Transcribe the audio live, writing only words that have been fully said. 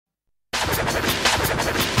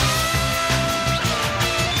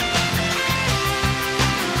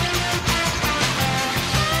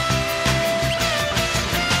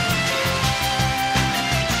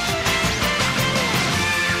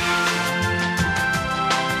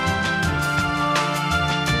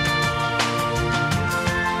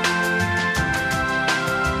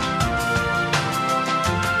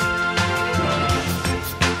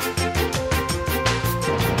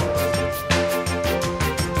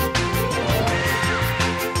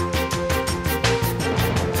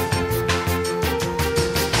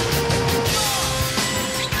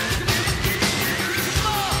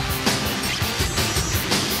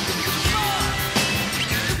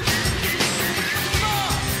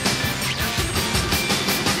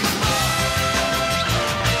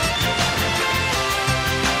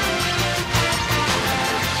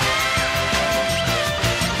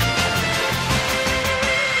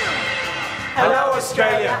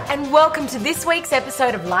Australia. And welcome to this week's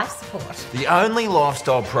episode of Life Support. The only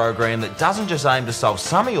lifestyle program that doesn't just aim to solve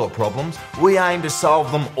some of your problems, we aim to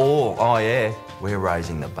solve them all. Oh yeah, we're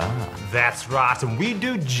raising the bar. That's right, and we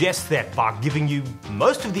do just that by giving you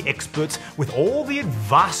most of the experts with all the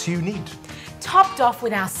advice you need. Topped off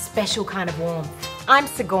with our special kind of warmth. I'm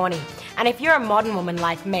Sigourney, and if you're a modern woman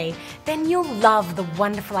like me, then you'll love the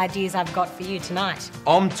wonderful ideas I've got for you tonight.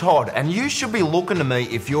 I'm Todd, and you should be looking to me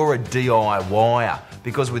if you're a DIYer,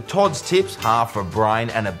 because with Todd's tips, half a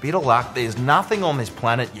brain and a bit of luck, there's nothing on this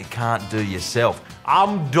planet you can't do yourself.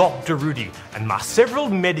 I'm Dr. Rudy, and my several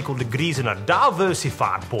medical degrees in a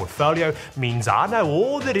diversified portfolio means I know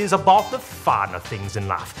all there is about the finer things in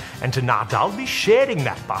life. And tonight I'll be sharing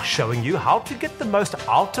that by showing you how to get the most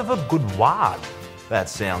out of a good wine. That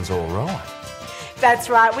sounds all right. That's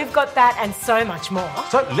right, we've got that and so much more.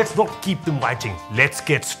 So let's not keep them waiting. Let's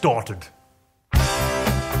get started.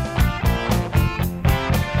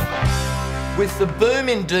 With the boom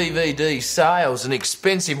in DVD sales and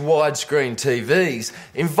expensive widescreen TVs,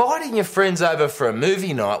 inviting your friends over for a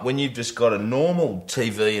movie night when you've just got a normal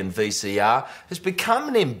TV and VCR has become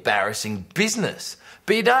an embarrassing business.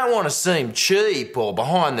 But you don't want to seem cheap or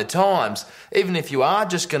behind the times, even if you are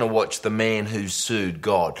just going to watch The Man Who Sued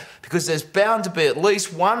God, because there's bound to be at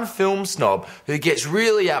least one film snob who gets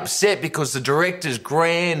really upset because the director's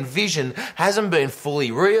grand vision hasn't been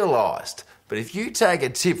fully realised. But if you take a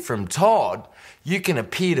tip from Todd, you can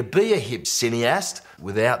appear to be a hip cineast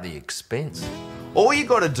without the expense. All you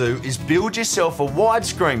got to do is build yourself a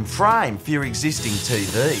widescreen frame for your existing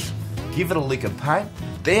TV. Give it a lick of paint,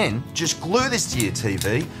 then just glue this to your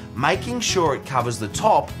TV, making sure it covers the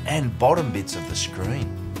top and bottom bits of the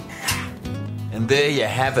screen. And there you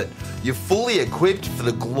have it. You're fully equipped for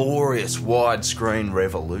the glorious widescreen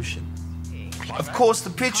revolution. Of course, the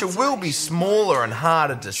picture will be smaller and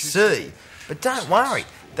harder to see, but don't worry,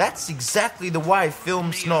 that's exactly the way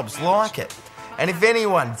film snobs like it. And if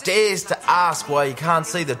anyone dares to ask why you can't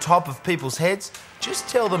see the top of people's heads, just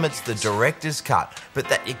tell them it's the director's cut, but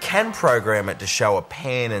that you can program it to show a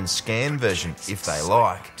pan and scan version if they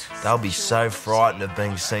like. They'll be so frightened of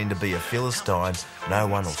being seen to be a Philistine, no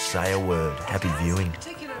one will say a word. Happy viewing.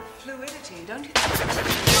 Particular fluidity, don't you?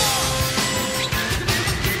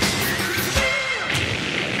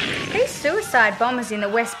 These suicide bombers in the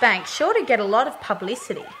West Bank sure do get a lot of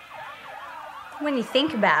publicity. When you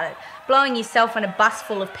think about it, blowing yourself on a bus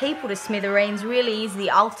full of people to smithereens really is the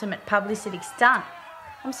ultimate publicity stunt.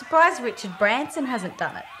 I'm surprised Richard Branson hasn't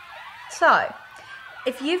done it. So,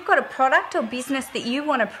 if you've got a product or business that you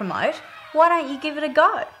want to promote, why don't you give it a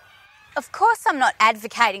go? Of course I'm not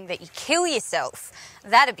advocating that you kill yourself.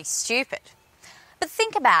 That'd be stupid. But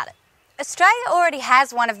think about it. Australia already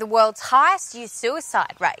has one of the world's highest youth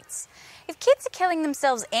suicide rates. If kids are killing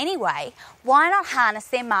themselves anyway, why not harness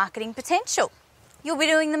their marketing potential? You'll be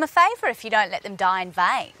doing them a favour if you don't let them die in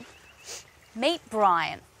vain. Meet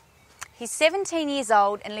Brian. He's 17 years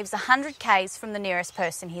old and lives 100 k's from the nearest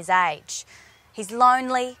person his age. He's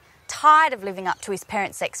lonely, tired of living up to his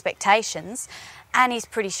parents' expectations, and he's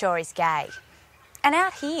pretty sure he's gay. And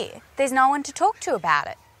out here, there's no one to talk to about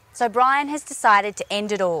it. So Brian has decided to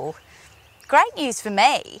end it all. Great news for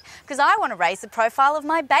me, because I want to raise the profile of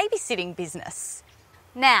my babysitting business.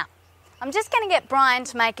 Now, I'm just going to get Brian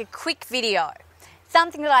to make a quick video.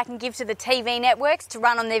 Something that I can give to the TV networks to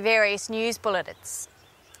run on their various news bulletins.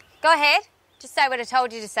 Go ahead, just say what I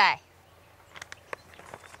told you to say.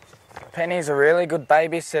 Penny's a really good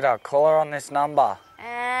babysitter. Call her on this number.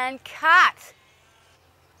 And cut.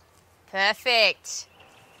 Perfect.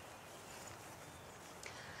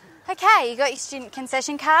 Okay, you got your student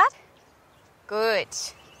concession card? Good.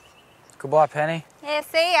 Goodbye, Penny. Yeah,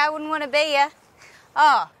 see, I wouldn't want to be you.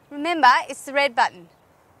 Oh, remember, it's the red button.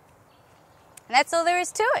 And that's all there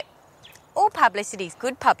is to it. All publicity is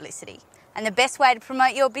good publicity. And the best way to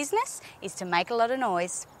promote your business is to make a lot of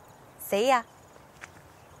noise. See ya.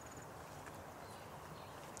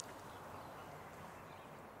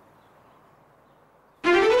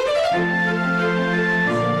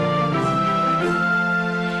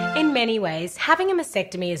 In many ways, having a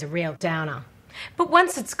mastectomy is a real downer. But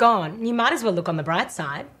once it's gone, you might as well look on the bright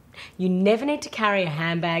side. You never need to carry a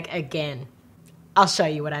handbag again. I'll show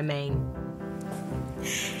you what I mean.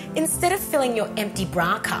 Instead of filling your empty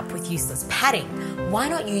bra cup with useless padding, why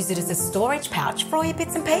not use it as a storage pouch for all your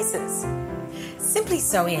bits and pieces? Simply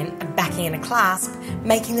sew in a backing and a clasp,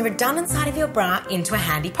 making the redundant side of your bra into a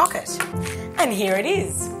handy pocket. And here it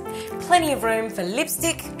is. Plenty of room for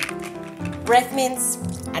lipstick, breath mints,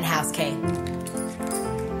 and house key.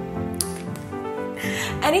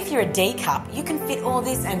 And if you're a D cup, you can fit all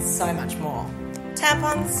this and so much more.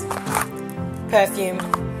 Tampons, perfume,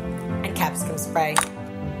 and capsicum spray.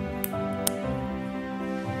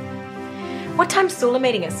 What time's Sula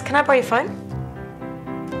meeting us? Can I borrow your phone?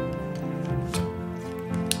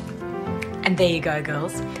 And there you go,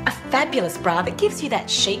 girls. A fabulous bra that gives you that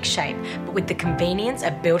chic shape, but with the convenience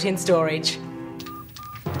of built-in storage.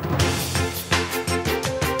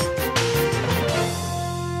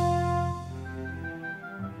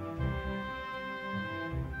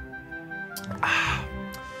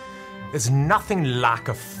 There's nothing like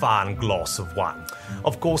a fine glass of wine.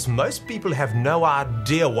 Of course, most people have no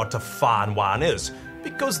idea what a fine wine is,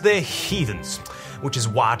 because they're heathens, which is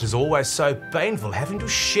why it is always so painful having to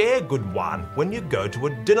share good wine when you go to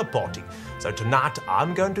a dinner party. So tonight,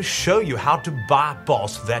 I'm going to show you how to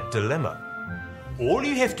bypass that dilemma. All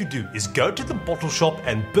you have to do is go to the bottle shop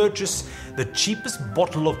and purchase the cheapest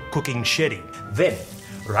bottle of cooking sherry. Then,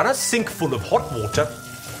 run a sink full of hot water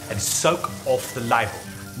and soak off the label.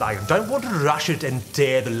 Now, you don't want to rush it and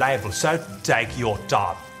tear the label, so take your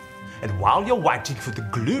time. And while you're waiting for the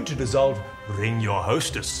glue to dissolve, ring your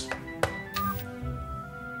hostess.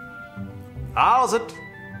 How's it?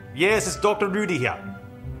 Yes, it's Dr. Rudy here.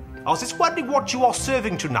 I was just wondering what you are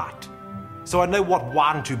serving tonight, so I know what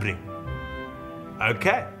wine to bring.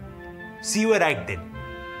 Okay. See you at 8 then.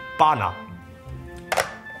 Bye now.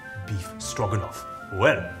 Beef stroganoff.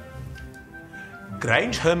 Well,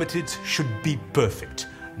 Grange Hermitage should be perfect.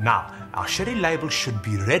 Now, our sherry label should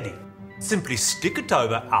be ready. Simply stick it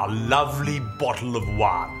over our lovely bottle of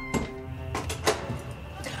wine.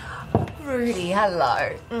 Rudy,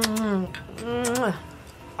 hello.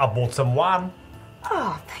 I bought some wine.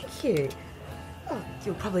 Oh, thank you. Oh,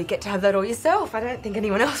 you'll probably get to have that all yourself. I don't think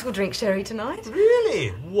anyone else will drink sherry tonight. Really?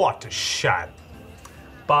 What a shame.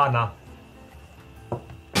 Bye now.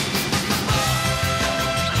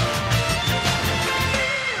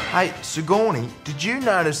 Hey, Sigourney, did you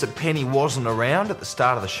notice that Penny wasn't around at the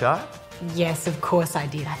start of the show? Yes, of course I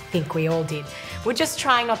did. I think we all did. We're just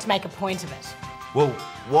trying not to make a point of it. Well,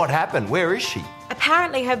 what happened? Where is she?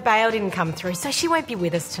 Apparently her bail didn't come through, so she won't be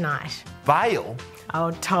with us tonight. Bail?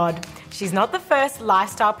 Oh, Todd, she's not the first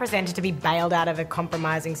lifestyle presenter to be bailed out of a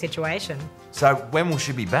compromising situation. So when will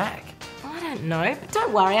she be back? Well, I don't know, but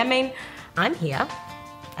don't worry. I mean, I'm here,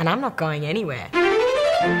 and I'm not going anywhere.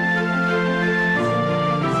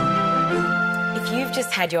 If you've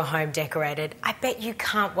just had your home decorated, I bet you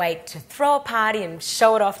can't wait to throw a party and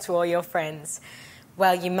show it off to all your friends.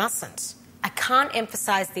 Well, you mustn't. I can't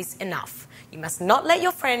emphasise this enough. You must not let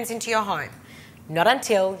your friends into your home. Not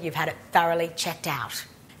until you've had it thoroughly checked out.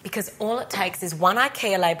 Because all it takes is one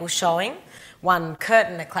IKEA label showing, one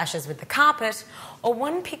curtain that clashes with the carpet, or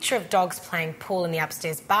one picture of dogs playing pool in the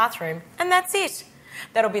upstairs bathroom, and that's it.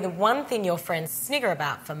 That'll be the one thing your friends snigger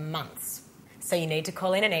about for months. So you need to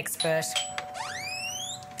call in an expert.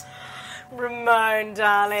 Ramon,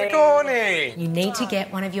 darling. Sigourney! You need to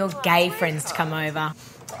get one of your gay friends to come over.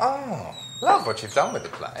 Oh, love what you've done with the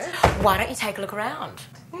place. Why don't you take a look around?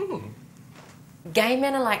 Gay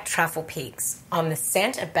men are like truffle pigs, on the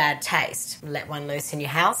scent of bad taste. Let one loose in your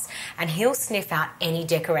house and he'll sniff out any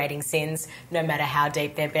decorating sins, no matter how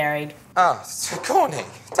deep they're buried. Ah, Sigourney,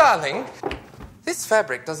 darling, this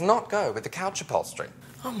fabric does not go with the couch upholstery.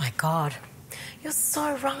 Oh my God, you're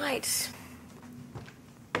so right.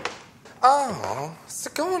 Oh,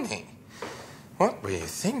 Sigourney, what were you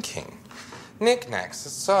thinking? Knickknacks are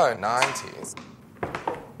so 90s.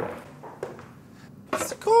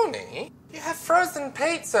 Sigourney, you have frozen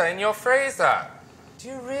pizza in your freezer. Do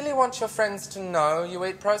you really want your friends to know you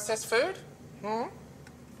eat processed food?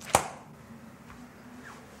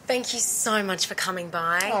 Thank you so much for coming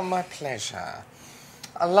by. Oh, my pleasure.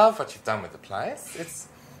 I love what you've done with the place.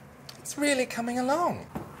 It's really coming along.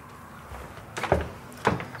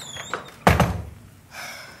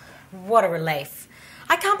 What a relief.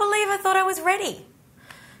 I can't believe I thought I was ready.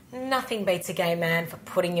 Nothing beats a gay man for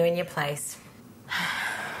putting you in your place.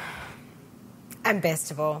 And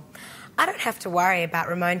best of all, I don't have to worry about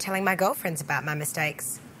Ramon telling my girlfriends about my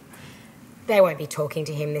mistakes. They won't be talking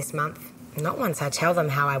to him this month. Not once I tell them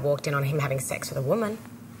how I walked in on him having sex with a woman.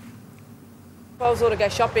 If I was all to go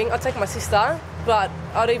shopping, I'd take my sister, but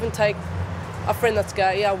I'd even take a friend that's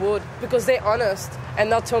gay, yeah, I would, because they're honest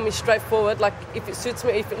and they'll tell me straightforward, like, if it suits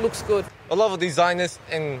me, if it looks good. A lot of designers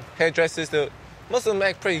and hairdressers, most of them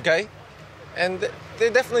act pretty gay, and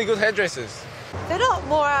they're definitely good hairdressers. They're not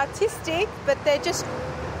more artistic, but they're just,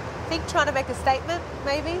 I think, trying to make a statement,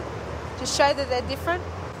 maybe, to show that they're different.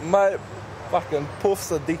 Mate, fucking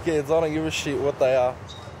puffs are dickheads. I don't give a shit what they are.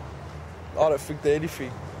 I don't think they're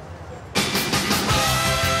anything.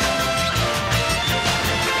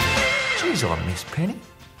 Jeez, I miss Penny.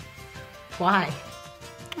 Why?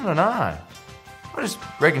 I don't know. I just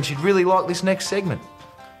reckon she'd really like this next segment.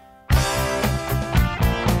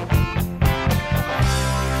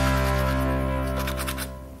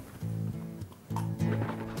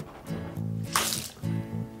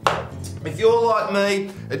 If you're like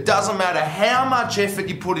me, it doesn't matter how much effort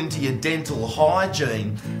you put into your dental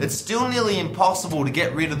hygiene, it's still nearly impossible to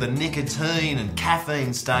get rid of the nicotine and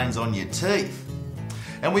caffeine stains on your teeth.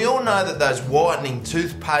 And we all know that those whitening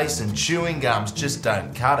toothpaste and chewing gums just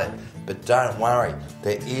don't cut it. But don't worry,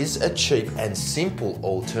 there is a cheap and simple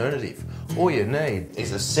alternative. All you need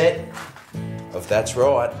is a set of, that's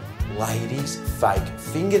right, ladies' fake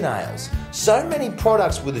fingernails. So many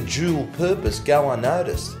products with a dual purpose go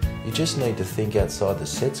unnoticed. You just need to think outside the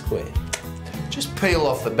set square. Just peel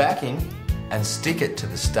off the backing and stick it to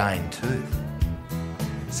the stained tooth.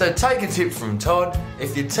 So take a tip from Todd.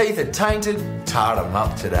 If your teeth are tainted, tart them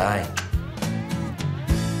up today.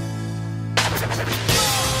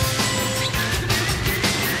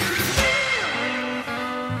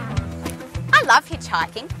 I love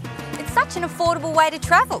hitchhiking. It's such an affordable way to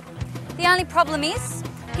travel. The only problem is,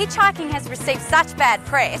 hitchhiking has received such bad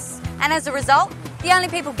press, and as a result, the only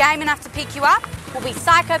people game enough to pick you up will be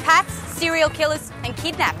psychopaths, serial killers and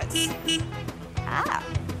kidnappers. Ah.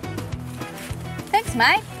 Thanks,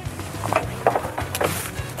 mate.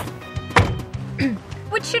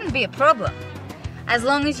 Which shouldn't be a problem, as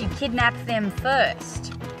long as you kidnap them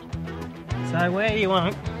first. So where you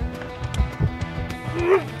want?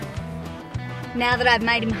 Now that I've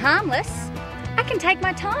made him harmless, I can take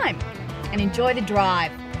my time and enjoy the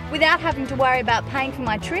drive without having to worry about paying for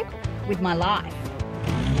my trip with my life.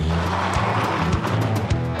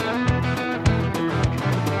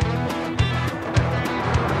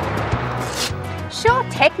 Sure,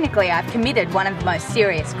 technically I've committed one of the most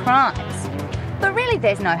serious crimes, but really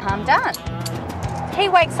there's no harm done. He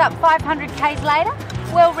wakes up 500 k's later,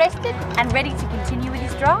 well rested and ready to continue with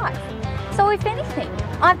his drive. So if anything,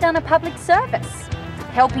 I've done a public service,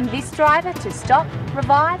 helping this driver to stop,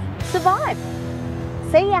 revive, survive.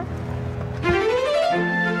 See ya.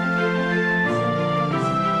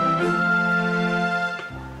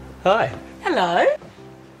 Hi. Hello.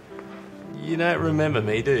 You don't remember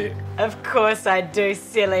me, do you? Of course I do,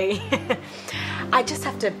 silly. I just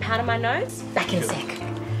have to powder my nose. Back in a sec.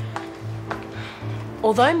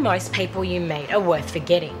 Although most people you meet are worth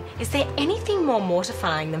forgetting, is there anything more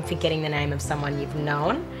mortifying than forgetting the name of someone you've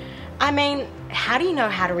known? I mean, how do you know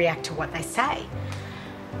how to react to what they say?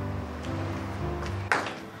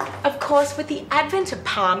 Of course, with the advent of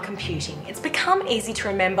palm computing, it's become easy to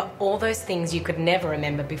remember all those things you could never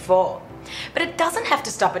remember before. But it doesn't have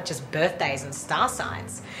to stop at just birthdays and star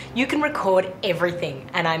signs. You can record everything,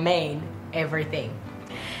 and I mean everything.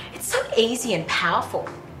 It's so easy and powerful.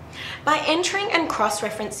 By entering and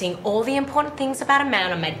cross-referencing all the important things about a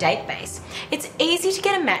man on my database, it's easy to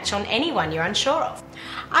get a match on anyone you're unsure of.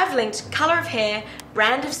 I've linked colour of hair,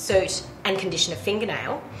 brand of suit, and condition of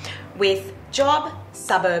fingernail with job,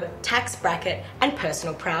 suburb, tax bracket, and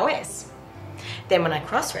personal prowess. Then when I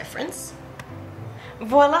cross-reference,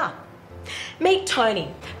 voila! Meet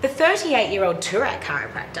Tony, the 38-year-old Turak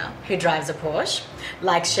chiropractor who drives a Porsche,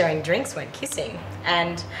 likes sharing drinks when kissing,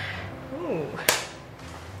 and ooh.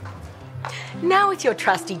 Now with your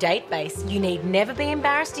trusty database, you need never be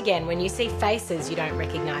embarrassed again when you see faces you don't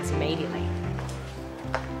recognise immediately.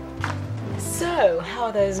 So, how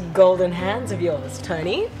are those golden hands of yours,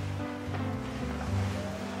 Tony?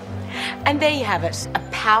 And there you have it, a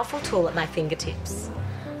powerful tool at my fingertips.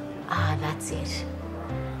 Ah, that's it.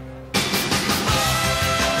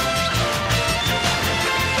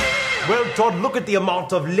 Well, Todd, look at the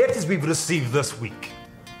amount of letters we've received this week.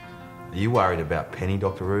 Are you worried about Penny,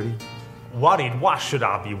 Dr. Rudy? Worried? Why should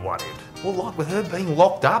I be worried? Well, like with her being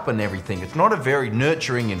locked up and everything, it's not a very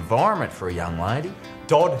nurturing environment for a young lady.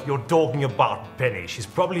 Todd, you're talking about Penny. She's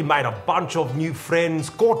probably made a bunch of new friends,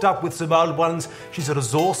 caught up with some old ones. She's a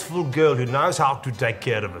resourceful girl who knows how to take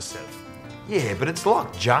care of herself. Yeah, but it's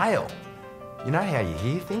like jail. You know how you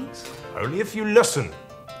hear things? Only if you listen.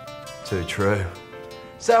 Too true.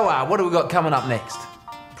 So, what do we got coming up next?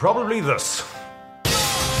 Probably this.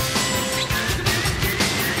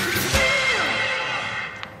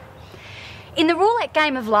 In the roulette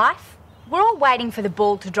game of life, we're all waiting for the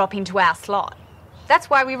ball to drop into our slot.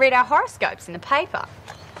 That's why we read our horoscopes in the paper.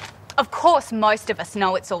 Of course, most of us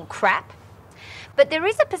know it's all crap. But there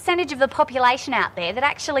is a percentage of the population out there that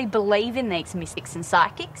actually believe in these mystics and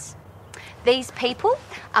psychics. These people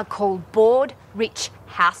are called bored, rich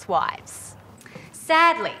housewives.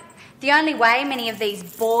 Sadly, the only way many of these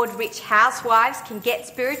bored, rich housewives can get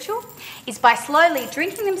spiritual is by slowly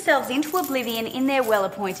drinking themselves into oblivion in their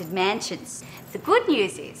well-appointed mansions. The good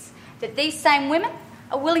news is that these same women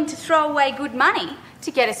are willing to throw away good money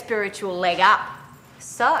to get a spiritual leg up.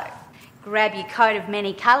 So, grab your coat of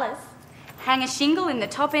many colours, hang a shingle in the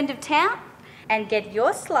top end of town, and get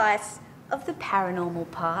your slice of the paranormal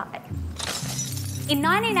pie. In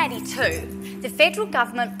 1982, the federal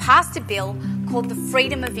government passed a bill called the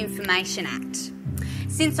Freedom of Information Act.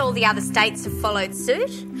 Since all the other states have followed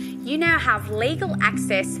suit, you now have legal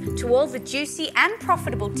access to all the juicy and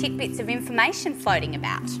profitable tidbits of information floating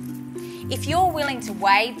about. If you're willing to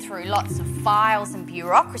wade through lots of files and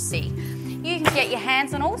bureaucracy, you can get your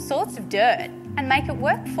hands on all sorts of dirt and make it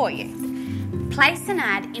work for you. Place an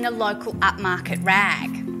ad in a local upmarket rag.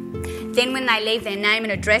 Then when they leave their name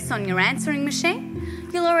and address on your answering machine,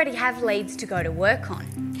 you'll already have leads to go to work on.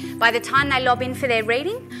 By the time they log in for their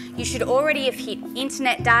reading, you should already have hit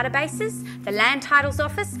internet databases, the Land Titles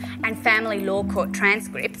Office and family law court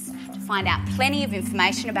transcripts to find out plenty of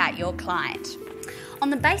information about your client. On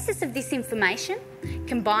the basis of this information,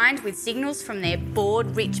 combined with signals from their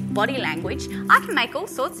bored, rich body language, I can make all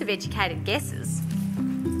sorts of educated guesses.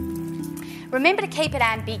 Remember to keep it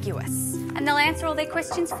ambiguous, and they'll answer all their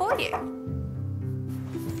questions for you.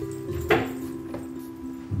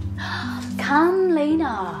 Come,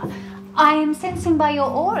 Lena. I am sensing by your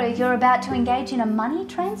aura you're about to engage in a money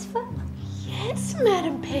transfer. Yes,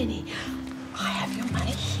 Madam Penny. I have your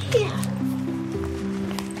money here.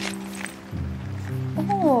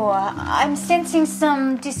 Oh, I'm sensing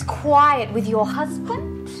some disquiet with your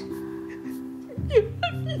husband.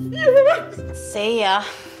 See ya.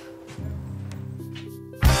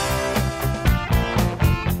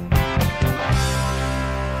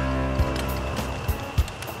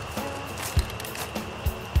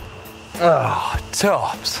 Oh,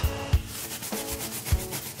 tops.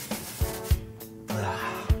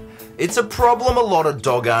 It's a problem a lot of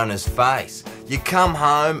dog owners face. You come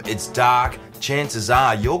home, it's dark, chances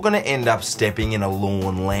are you're going to end up stepping in a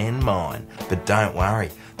lawn landmine. But don't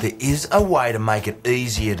worry, there is a way to make it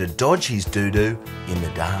easier to dodge his doo-doo in the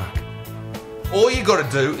dark. All you got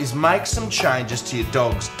to do is make some changes to your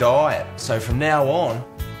dog's diet. So from now on,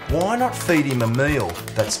 why not feed him a meal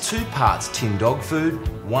that's 2 parts tin dog food,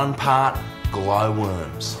 1 part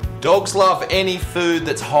glowworms? Dogs love any food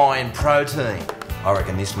that's high in protein. I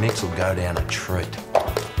reckon this mix will go down a treat.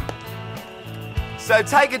 So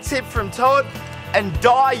take a tip from Todd and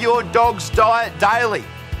dye your dog's diet daily.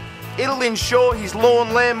 It'll ensure his lawn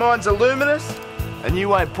landmines are luminous and you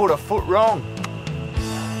won't put a foot wrong.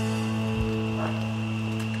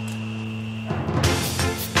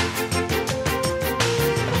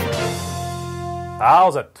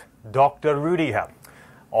 How's it? Dr. Rudy here.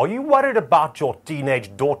 Are you worried about your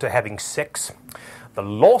teenage daughter having sex? The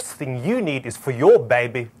last thing you need is for your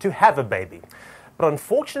baby to have a baby. But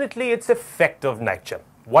unfortunately, it's a fact of nature.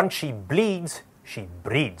 Once she bleeds, she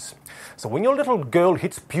breeds. So when your little girl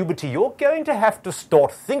hits puberty, you're going to have to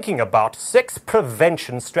start thinking about sex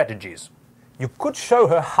prevention strategies. You could show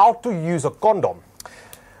her how to use a condom.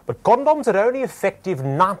 But condoms are only effective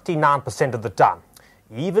 99% of the time.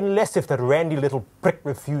 Even less if the randy little prick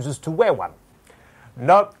refuses to wear one.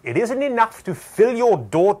 No, it isn't enough to fill your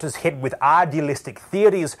daughter's head with idealistic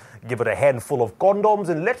theories, give her a handful of condoms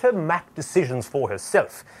and let her make decisions for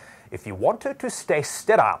herself. If you want her to stay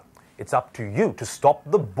sterile, it's up to you to stop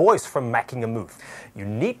the boys from making a move. You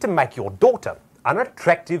need to make your daughter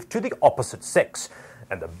unattractive to the opposite sex.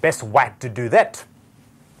 And the best way to do that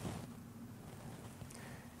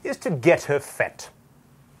is to get her fat.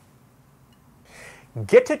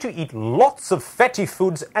 Get her to eat lots of fatty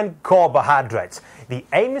foods and carbohydrates. The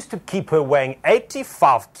aim is to keep her weighing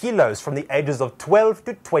 85 kilos from the ages of 12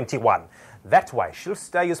 to 21. That way, she'll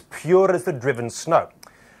stay as pure as the driven snow.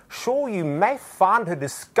 Sure, you may find her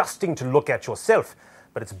disgusting to look at yourself,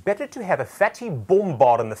 but it's better to have a fatty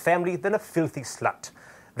bombard in the family than a filthy slut.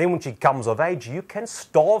 Then when she comes of age, you can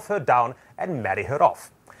starve her down and marry her off.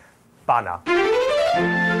 Bye now.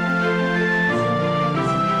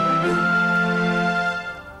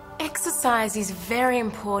 Exercise is very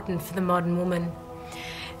important for the modern woman.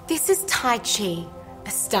 This is Tai Chi, a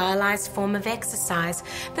stylized form of exercise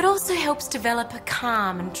that also helps develop a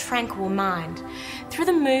calm and tranquil mind through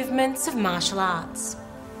the movements of martial arts.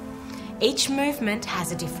 Each movement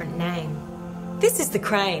has a different name. This is the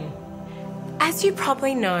crane. As you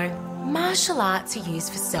probably know, martial arts are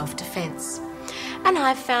used for self-defense. And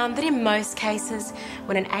I've found that in most cases,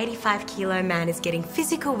 when an 85-kilo man is getting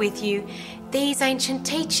physical with you, these ancient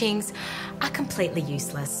teachings are completely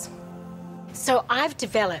useless. So I've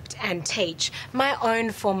developed and teach my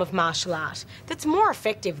own form of martial art that's more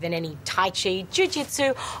effective than any Tai Chi,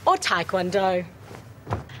 Jiu-Jitsu or Taekwondo.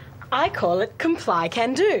 I call it Comply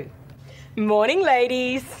Can Do. Morning,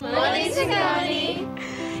 ladies. Morning,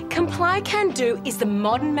 Sigani. Comply Can Do is the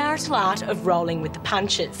modern marital art of rolling with the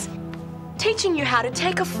punches, teaching you how to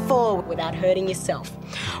take a fall without hurting yourself,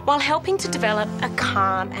 while helping to develop a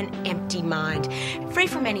calm and empty mind, free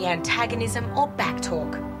from any antagonism or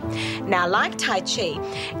backtalk. Now, like Tai Chi,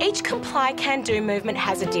 each Comply Can Do movement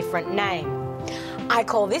has a different name. I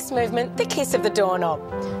call this movement the kiss of the doorknob.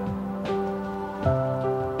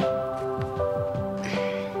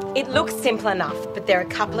 It looks simple enough, but there are a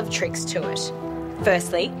couple of tricks to it.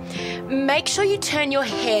 Firstly, make sure you turn your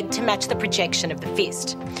head to match the projection of the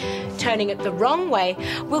fist. Turning it the wrong way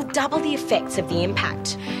will double the effects of the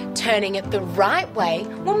impact. Turning it the right way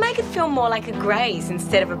will make it feel more like a graze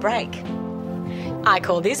instead of a break. I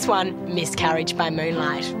call this one miscarriage by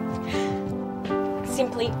moonlight.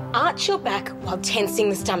 Simply arch your back while tensing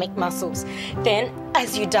the stomach muscles. Then,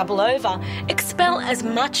 as you double over, expel as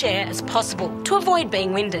much air as possible to avoid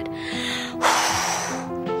being winded.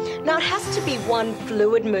 Now, it has to be one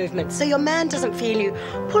fluid movement so your man doesn't feel you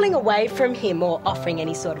pulling away from him or offering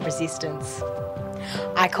any sort of resistance.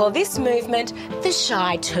 I call this movement the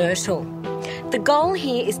shy turtle. The goal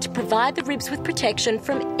here is to provide the ribs with protection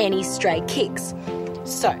from any stray kicks.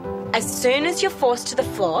 So, as soon as you're forced to the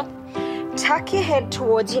floor, tuck your head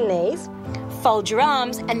towards your knees, fold your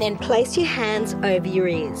arms, and then place your hands over your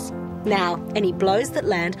ears. Now, any blows that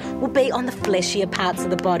land will be on the fleshier parts of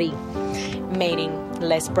the body, meaning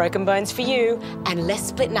less broken bones for you and less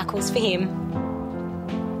split knuckles for him.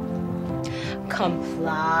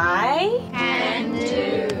 Comply Can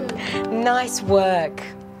Do. Nice work.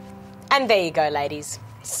 And there you go, ladies.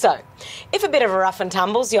 So, if a bit of a rough and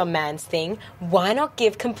tumble's your man's thing, why not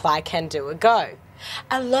give Comply Can Do a go?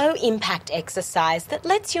 A low-impact exercise that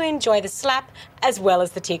lets you enjoy the slap as well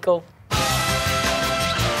as the tickle.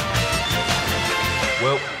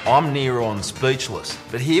 Well, I'm near on speechless,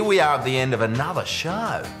 but here we are at the end of another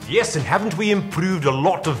show. Yes, and haven't we improved a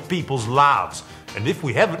lot of people's lives? And if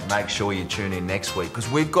we haven't... Make sure you tune in next week, because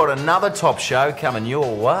we've got another top show coming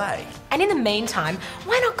your way. And in the meantime,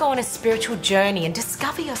 why not go on a spiritual journey and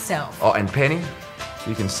discover yourself? Oh, and Penny,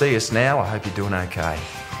 you can see us now. I hope you're doing okay.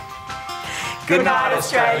 Good night,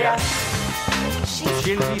 Australia.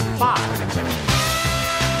 She'll be fine.